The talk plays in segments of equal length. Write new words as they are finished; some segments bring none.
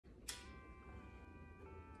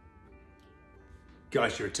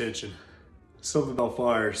Got your attention. Something about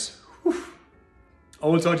fires. Whew. I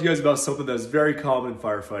want to talk to you guys about something that's very common in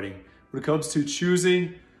firefighting when it comes to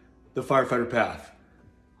choosing the firefighter path.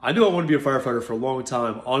 I knew I wanted to be a firefighter for a long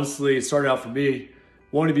time. Honestly, it started out for me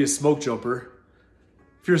wanting to be a smoke jumper.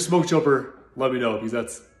 If you're a smoke jumper, let me know because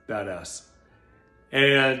that's badass.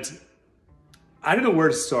 And I didn't know where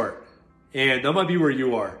to start. And that might be where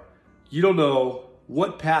you are. You don't know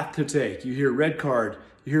what path to take. You hear red card,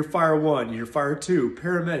 you hear fire 1, you hear fire 2,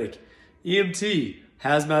 paramedic, EMT,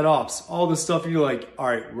 hazmat ops, all this stuff, and you're like, all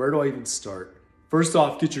right, where do I even start? First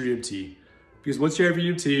off, get your EMT. Because once you have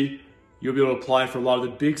your EMT, you'll be able to apply for a lot of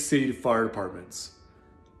the big city fire departments.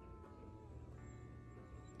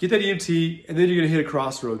 Get that EMT, and then you're gonna hit a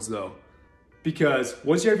crossroads though. Because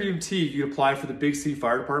once you have your EMT, you can apply for the big city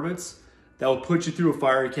fire departments that will put you through a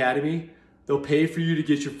fire academy. They'll pay for you to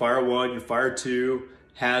get your fire 1, your fire 2,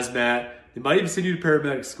 hazmat. They might even send you to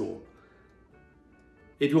paramedic school.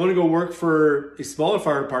 If you want to go work for a smaller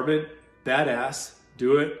fire department, badass,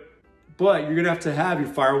 do it. But you're gonna have your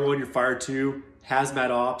fire 1, your fire 2,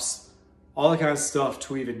 hazmat ops, all that kind of stuff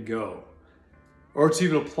to even go, or to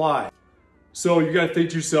even apply. So you gotta think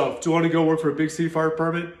to yourself, do I want to go work for a big city fire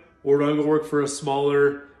department, or do I want to go work for a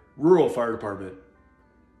smaller rural fire department?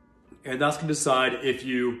 And that's gonna decide if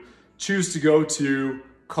you choose to go to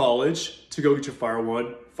college to go get your fire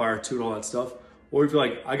 1, fire 2, and all that stuff, or if you're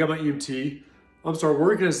like, I got my EMT, I'm gonna start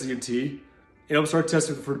working as an EMT, and I'm gonna start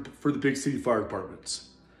testing for the big city fire departments.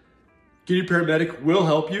 Getting a paramedic will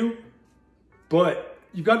help you, but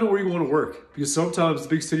you've got to know where you want to work, because sometimes the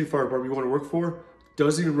big city fire department you want to work for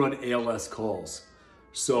doesn't even run ALS calls.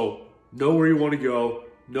 So know where you want to go,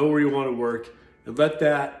 know where you want to work, and let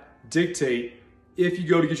that dictate if you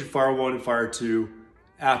go to get your fire 1 and fire 2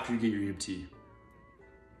 after you get your EMT.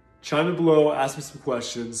 Chime in below, ask me some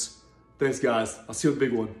questions. Thanks guys, I'll see you on the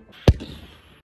big one.